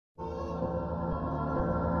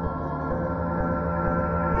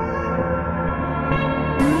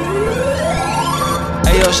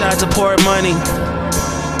yo, shout out to Support Money.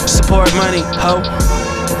 Support money, ho.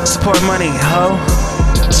 Support money, ho.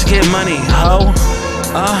 To get money, ho.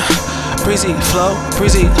 Breezy flow,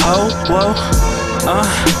 breezy ho, whoa.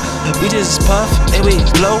 We just puff and we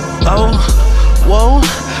blow, oh, whoa.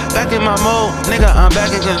 Back in my mode, nigga, I'm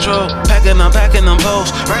back in control. Packing them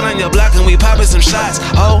poles. Right on your block and we popping some shots,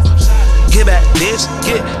 oh. Get back, bitch,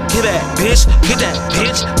 get back, bitch, get that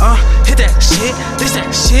bitch, hit that shit, this that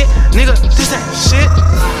shit, nigga, this that shit.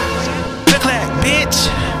 Click clack, bitch.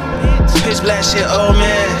 Pitch black shit, oh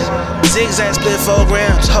man. Zigzag split 4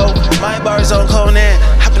 grams, ho. My bars on Conan.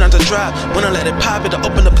 Hopping out the drop, when I let it pop, it'll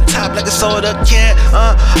open up the top like a soda can.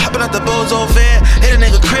 Hopping out the Bozo van. Hit a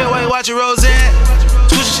nigga crib while you watching Roseanne.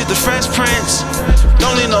 Switching shit to Fresh Prince.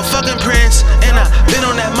 Don't need no fucking Prince. And I been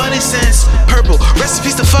on that money since purple.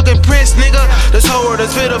 Recipes to fucking Prince, nigga. This whole world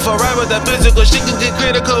is pitiful, right? With that physical shit can get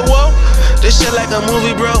critical, whoa. This shit like a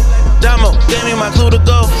movie, bro. Domo, gave me my clue to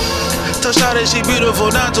go. Tell Shawty she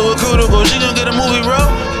beautiful, down to a cuticle. She gon' get a movie, bro.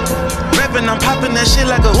 Rapping, I'm popping that shit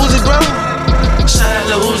like a Uzi, bro. Shout out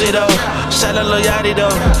Lil Uzi though, shout out Lil Yachty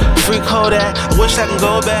though. Free Kodak, I wish I can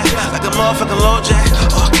go back like a motherfucking low jack.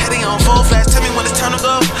 Oh, caddy on full flash, tell me when it's time to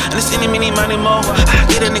go. And it's any, mini, money, mo. I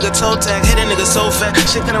get a nigga toe tag, hit a nigga so fat.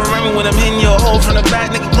 Shit kinda remind me when I'm hitting your hole from the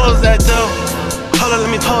back, nigga close that door. Hold up,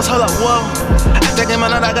 let me pause, hold up, whoa. After I get my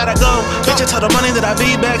nut, I gotta go. Bitch, I told the money that I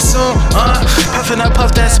be back soon. Puffin', I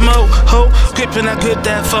puff that smoke, ho. Grippin', I grip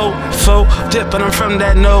that faux. Dippin', I'm from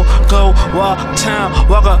that no-go. Walk town,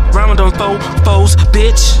 walk around with them foes,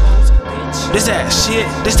 bitch. This that shit,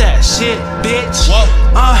 bitch. This that shit, bitch.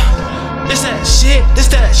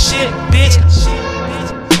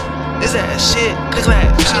 This that shit, click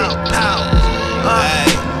clack, pow.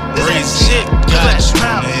 This that shit, click clack,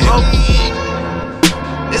 pow.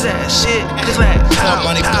 Is that shit? Click clack, pow,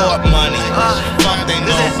 money, pow. port money. Fuck they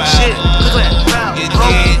know Is that about shit? Click clack, pow, it. pow.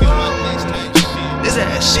 Is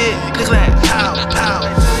that shit? Click clack, pow.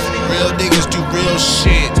 Real niggas do real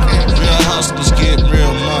shit. Real hustlers get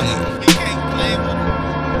real money.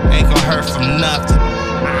 Ain't gonna hurt from nothing.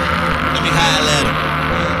 Let me holler at 'em.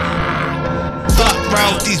 Fuck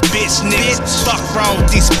wrong with these bitch niggas. Fuck wrong with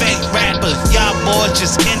these fake rappers. Y'all boys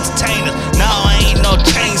just entertainers. No, I ain't no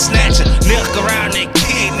chain snatcher. Milk around and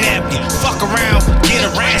kidnap you. Fuck around, get a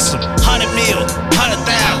ransom. 100 mil,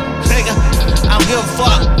 100,000. Nigga, I don't give a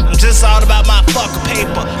fuck. I'm just all about my fucking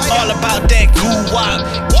paper. All about that goo-wop.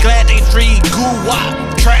 Glad they free goo-wop.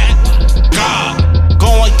 Trap, God,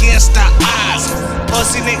 go against the odds.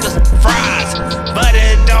 Pussy niggas fries, but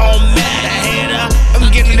it don't matter, hater. I'm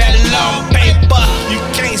getting that long paper. You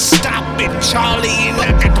can't stop it, Charlie. And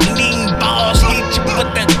I got them mean balls. Hit you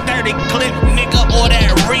with that 30 clip, nigga, or that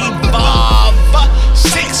revolver.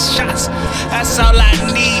 6 shots, that's all I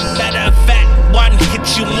need. Matter of fact, one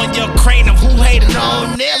hit you on your cranium. Who hating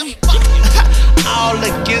on them? All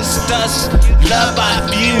against us, love by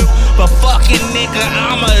few. But fucking nigga,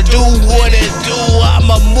 I'ma do what it do.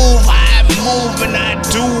 I'ma move, I move, and I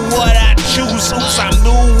do what I choose. Oops, I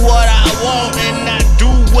do what I want, and I do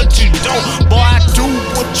what you don't. Boy, I do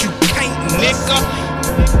what you can't, nigga.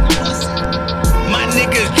 My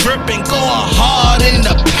niggas dripping, going hard in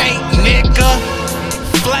the paint, nigga.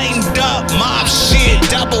 Flamed up, mob shit,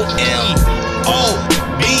 double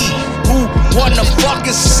M-O-B. Who wanna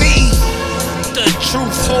fucking see the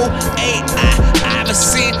truth? Who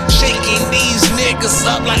Iverson, shaking these niggas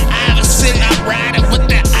up like Iverson. I'm riding with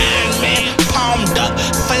the Iron Man, palmed up,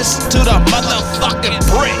 fist to the motherfucking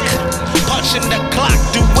brick. Punching the clock,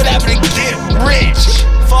 do whatever to get rich.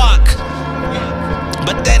 Fuck,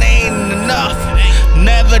 but that ain't enough.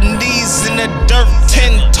 Never knees in the dirt,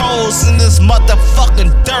 10 toes in this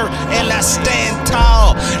motherfucking dirt, and I stand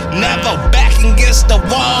tall. Never back against the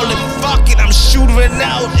wall, and fuck it, I'm shooting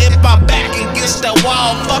out if I'm back against the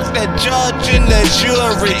wall. Fuck the judge and the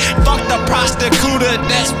jury. Fuck the prosecutor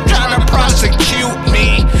that's trying to prosecute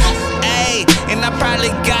me. Ayy, and I probably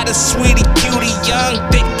got a sweetie cutie, young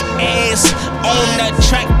thick ass on the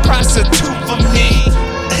track, prostitute for me.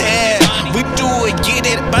 Yeah, we do it, get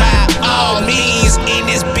it by all means. In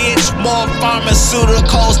this bitch, more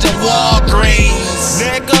pharmaceuticals than Walgreens.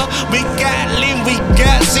 Nigga, we got lean, we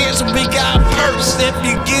got sense, we got perks. If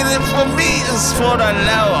you get it from me, it's for the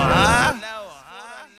low, huh?